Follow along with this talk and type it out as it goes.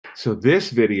So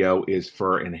this video is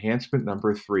for enhancement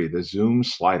number 3, the zoom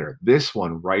slider, this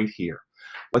one right here.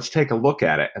 Let's take a look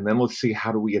at it, and then let's see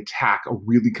how do we attack a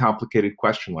really complicated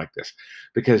question like this.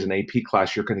 Because in AP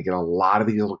class, you're going to get a lot of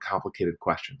these little complicated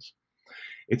questions.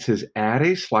 It says, add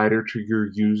a slider to your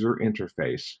user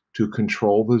interface to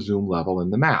control the zoom level in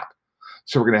the map.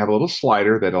 So we're going to have a little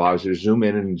slider that allows you to zoom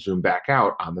in and zoom back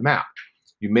out on the map.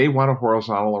 You may want a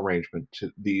horizontal arrangement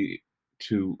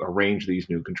to arrange these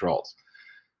new controls.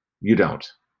 You don't.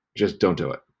 Just don't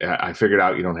do it. I figured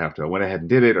out you don't have to. I went ahead and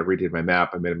did it. I redid my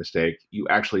map. I made a mistake. You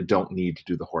actually don't need to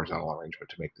do the horizontal arrangement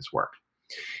to make this work.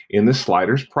 In the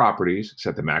slider's properties,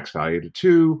 set the max value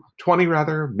to 20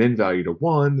 rather, min value to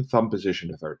 1, thumb position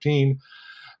to 13.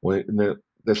 When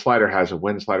the slider has a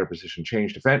when slider position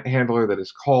changed event handler that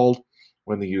is called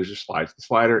when the user slides the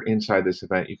slider. Inside this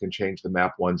event, you can change the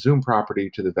map 1 zoom property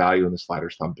to the value in the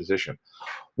slider's thumb position.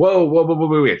 Whoa,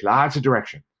 wait, lots of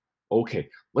direction. Okay,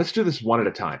 let's do this one at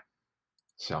a time.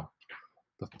 So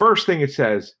the first thing it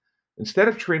says, instead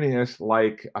of treating this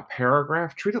like a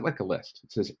paragraph, treat it like a list.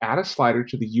 It says add a slider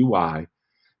to the UI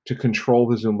to control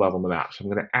the zoom level in the map. So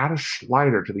I'm going to add a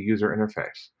slider to the user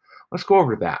interface. Let's go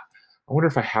over that. I wonder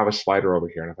if I have a slider over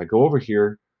here. And if I go over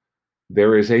here,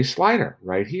 there is a slider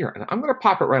right here. And I'm going to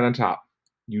pop it right on top.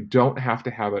 You don't have to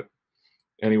have it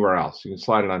anywhere else. You can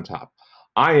slide it on top.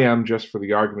 I am, just for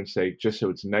the argument's sake, just so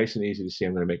it's nice and easy to see,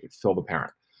 I'm going to make it fill the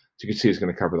parent. So you can see it's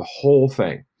going to cover the whole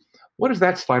thing. What does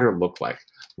that slider look like?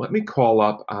 Let me call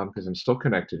up, because I'm still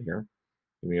connected here.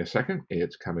 Give me a second.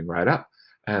 It's coming right up.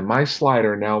 And my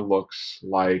slider now looks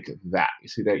like that. You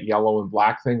see that yellow and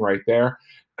black thing right there?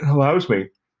 It allows me,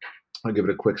 I'll give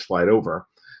it a quick slide over.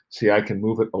 See, I can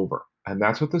move it over. And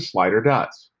that's what the slider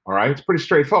does. All right? It's pretty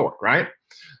straightforward, right?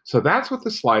 So that's what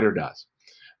the slider does.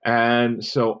 And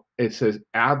so it says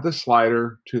add the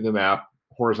slider to the map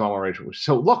horizontal arrangement.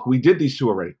 So look, we did these two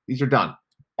already. These are done,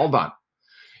 all done.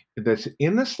 That's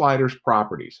in the slider's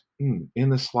properties. In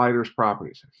the slider's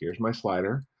properties. Here's my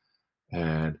slider,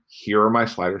 and here are my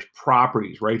slider's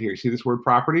properties right here. You see this word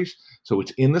properties? So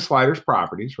it's in the slider's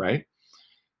properties, right?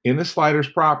 In the slider's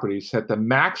properties, set the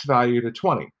max value to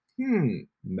 20.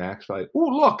 Max value. Oh,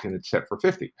 look, and it's set for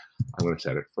 50. I'm going to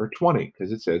set it for 20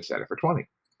 because it said set it for 20.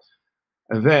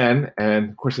 And then, and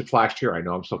of course it flashed here. I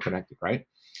know I'm still connected, right?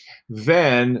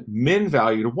 Then min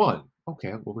value to 1.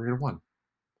 Okay, I'll go over here to 1.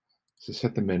 So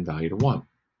set the min value to 1.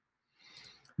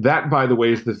 That, by the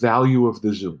way, is the value of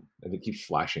the zoom. And it keeps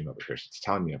flashing over here. So it's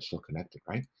telling me I'm still connected,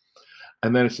 right?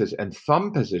 And then it says, and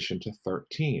thumb position to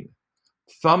 13.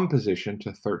 Thumb position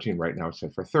to 13. Right now it's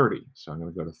set for 30. So I'm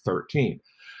going to go to 13.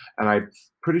 And I'm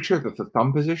pretty sure that the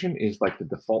thumb position is like the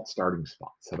default starting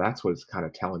spot. So that's what it's kind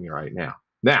of telling me right now.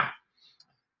 Now,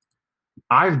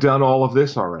 I've done all of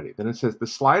this already. Then it says the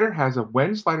slider has a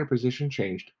when slider position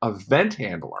changed event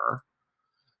handler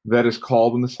that is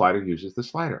called when the slider uses the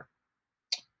slider.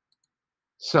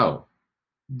 So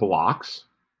blocks,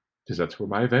 because that's where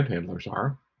my event handlers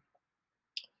are.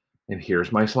 And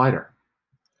here's my slider.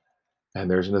 And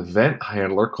there's an event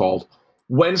handler called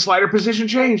when slider position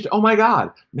changed. Oh my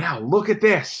God. Now look at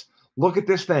this. Look at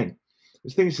this thing.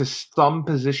 This thing says thumb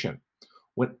position.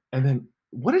 And then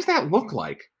what does that look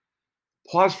like?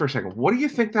 Pause for a second. What do you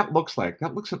think that looks like?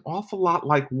 That looks an awful lot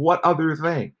like what other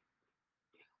thing?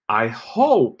 I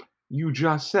hope you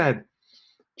just said,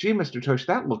 gee, Mr. Tosh,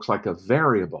 that looks like a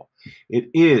variable. It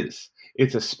is.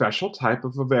 It's a special type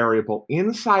of a variable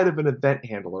inside of an event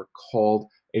handler called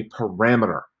a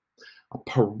parameter. A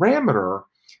parameter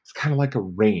is kind of like a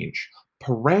range.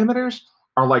 Parameters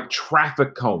are like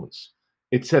traffic cones.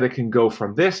 It said it can go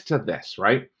from this to this,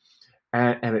 right?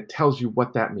 And it tells you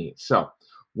what that means. So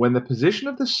when the position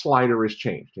of the slider is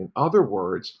changed, in other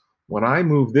words, when I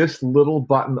move this little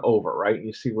button over, right?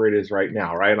 You see where it is right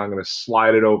now, right? I'm going to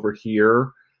slide it over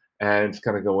here, and it's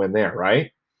going to go in there,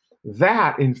 right?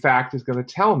 That, in fact, is going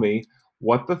to tell me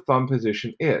what the thumb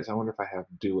position is. I wonder if I have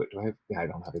do it. I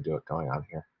don't have a do it going on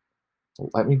here.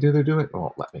 Let me do it. It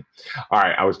won't let me. All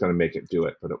right, I was going to make it do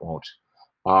it, but it won't.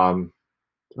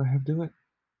 Do I have do it?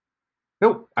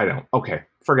 Nope, I don't. Okay,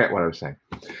 forget what I was saying.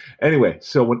 Anyway,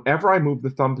 so whenever I move the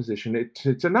thumb position,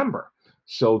 it's a number.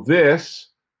 So this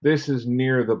is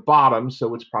near the bottom,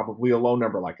 so it's probably a low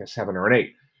number, like a 7 or an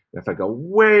 8. And if I go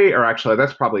way, or actually,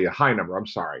 that's probably a high number. I'm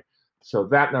sorry. So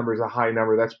that number is a high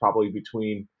number. That's probably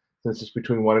between, since it's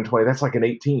between 1 and 20, that's like an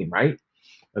 18, right?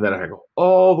 And then if I go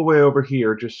all the way over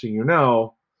here, just so you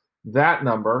know, that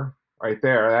number right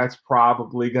there, that's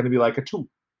probably going to be like a 2.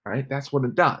 Right? That's what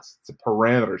it does. It's a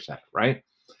parameter set, right?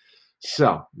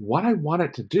 So what I want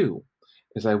it to do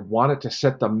is I want it to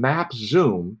set the map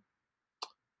zoom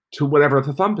to whatever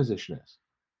the thumb position is.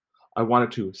 I want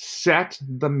it to set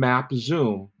the map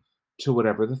zoom to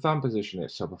whatever the thumb position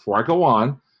is. So before I go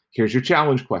on, here's your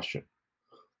challenge question.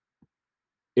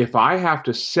 If I have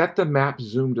to set the map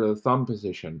zoom to the thumb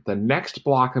position, the next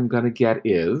block I'm going to get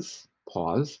is,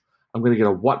 pause, I'm going to get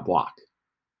a what block?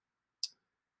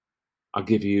 I'll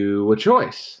give you a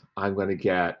choice. I'm going to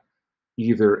get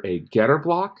either a getter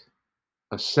block,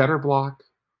 a setter block,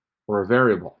 or a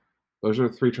variable. Those are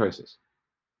the three choices.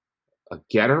 A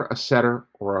getter, a setter,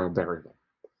 or a variable.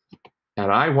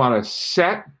 And I want to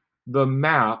set the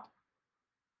map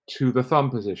to the thumb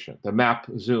position, the map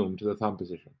zoom to the thumb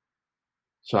position.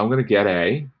 So I'm going to get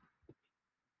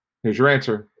here's your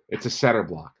answer. It's a setter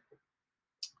block.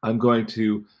 I'm going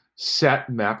to set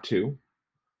map 2.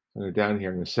 I'm going to go down here.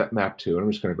 I'm going to set map 2. And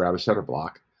I'm just going to grab a setter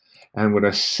block. And I'm going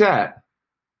to set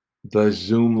the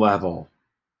zoom level.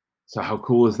 So how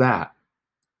cool is that?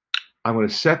 I'm going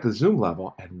to set the zoom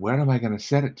level. And where am I going to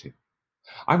set it to?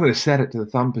 I'm going to set it to the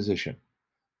thumb position.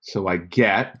 So I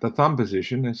get the thumb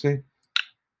position and say,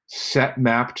 set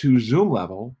map 2 zoom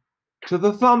level to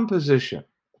the thumb position.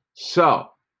 So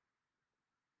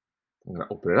I'm going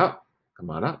to open it up. Come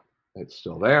on up. It's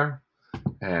still there.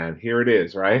 And here it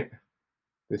is, right?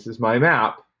 This is my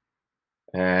map.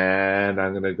 And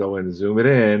I'm going to go and zoom it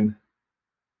in.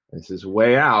 This is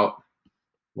way out.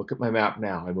 Look at my map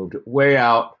now. I moved it way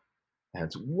out. And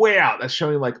it's way out. That's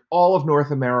showing like all of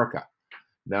North America.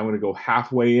 Now I'm going to go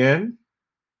halfway in.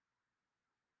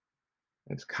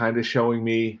 It's kind of showing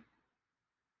me.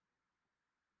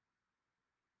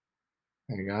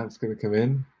 Hang on, it's going to come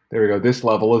in. There we go. This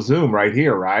level of zoom right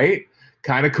here, right?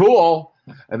 Kind of cool.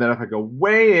 And then if I go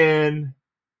way in,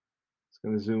 it's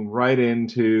going to zoom right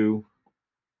into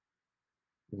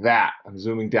that. I'm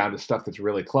zooming down to stuff that's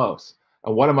really close.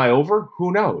 And what am I over?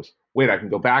 Who knows? Wait, I can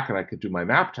go back and I could do my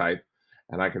map type,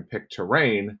 and I can pick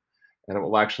terrain, and it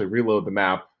will actually reload the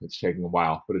map. It's taking a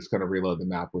while, but it's going to reload the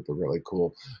map with a really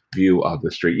cool view of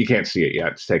the street. You can't see it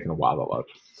yet. It's taking a while to load.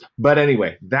 But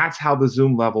anyway, that's how the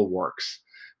zoom level works.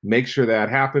 Make sure that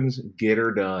happens. Get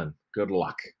her done. Good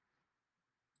luck.